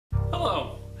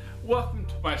Welcome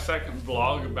to my second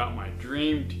vlog about my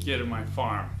dream to get in my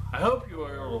farm. I hope you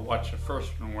were able to watch the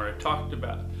first one where I talked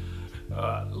about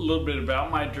a little bit about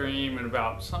my dream and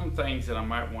about some things that I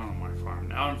might want on my farm.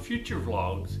 Now in future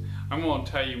vlogs, I'm going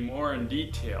to tell you more in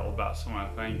detail about some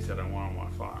of the things that I want on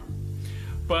my farm.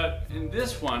 But in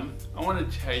this one, I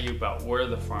want to tell you about where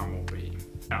the farm will be.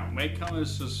 Now it may come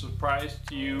as a surprise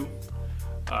to you,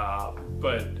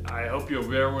 but I hope you'll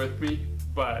bear with me.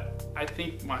 But I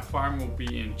think my farm will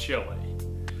be in Chile.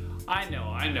 I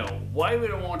know. Why would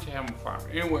I want to have a farm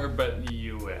anywhere but in the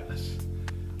U.S.?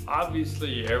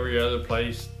 Obviously, every other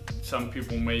place, some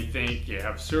people may think you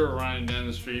have sewer running down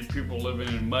the street, people living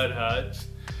in mud huts.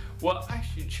 Well,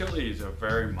 actually, Chile is a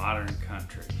very modern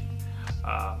country.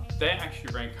 They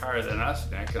actually rank higher than us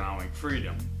in economic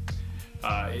freedom.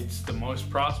 It's the most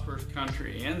prosperous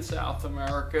country in South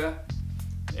America.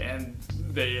 And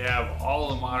they have all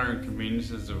the modern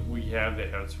conveniences that we have. They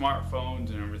have smartphones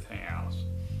and everything else.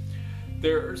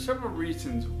 There are several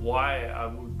reasons why I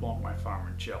would want my farm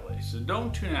in Chile. So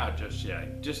don't tune out just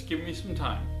yet. Just give me some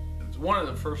time. One of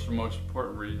the first and most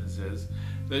important reasons is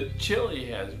that Chile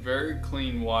has very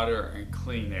clean water and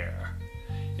clean air.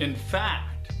 In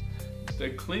fact,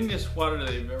 the cleanest water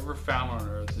they've ever found on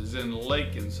earth is in a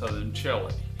lake in southern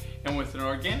Chile. And with an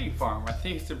organic farm, I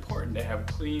think it's important to have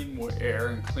clean air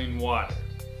and clean water.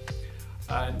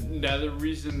 Another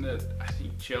reason that I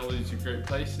think Chile is a great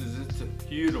place is it's a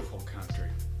beautiful country.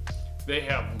 They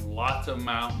have lots of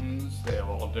mountains. They have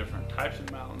all different types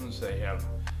of mountains. They have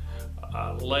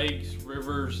lakes,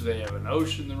 rivers. They have an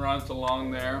ocean that runs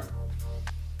along there.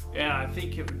 And I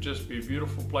think it would just be a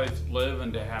beautiful place to live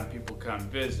and to have people come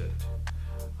visit.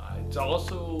 It's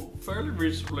also fairly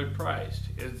reasonably priced.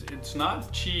 It's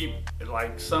not cheap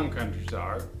like some countries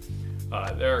are.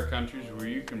 There are countries where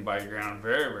you can buy ground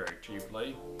very, very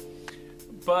cheaply,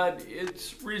 but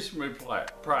it's reasonably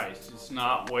priced. It's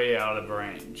not way out of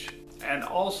range. And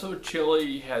also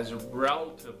Chile has a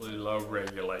relatively low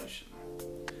regulation.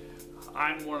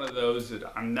 I'm one of those that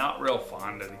I'm not real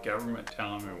fond of the government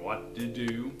telling me what to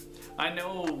do. I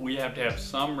know we have to have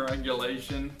some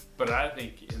regulation, but I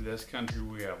think in this country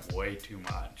we have way too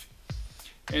much.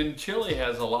 And Chile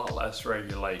has a lot less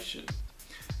regulation.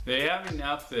 They have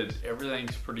enough that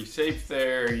everything's pretty safe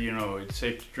there. You know, it's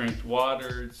safe to drink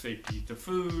water, it's safe to eat the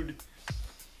food,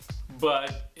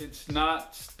 but it's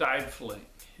not stifling.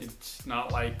 It's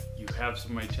not like you have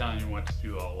somebody telling you what to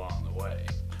do all along the way.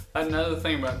 Another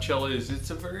thing about Chile is it's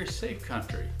a very safe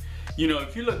country. You know,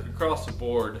 if you look across the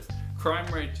board,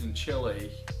 crime rates in Chile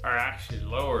are actually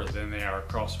lower than they are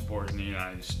across the board in the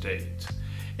United States.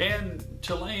 And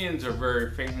Chileans are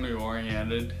very family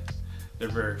oriented, they're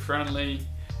very friendly,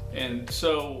 and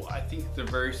so I think it's a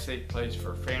very safe place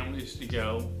for families to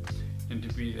go and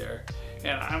to be there.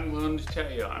 And I'm going to tell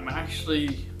you, I'm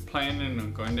actually planning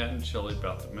on going down to Chile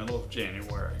about the middle of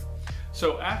January.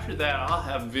 So after that, I'll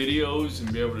have videos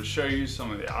and be able to show you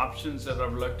some of the options that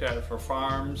I've looked at for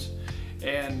farms,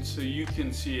 and so you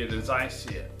can see it as I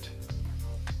see it.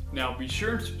 Now be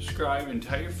sure to subscribe and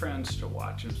tell your friends to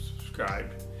watch and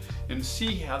subscribe and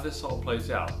see how this all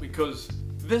plays out, because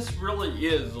this really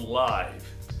is live.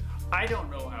 I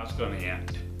don't know how it's going to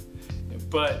end,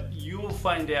 but you will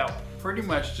find out pretty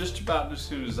much just about as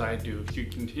soon as I do if you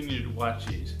continue to watch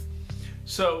these.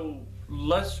 So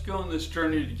let's go on this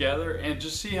journey together and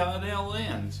just see how it all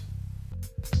ends.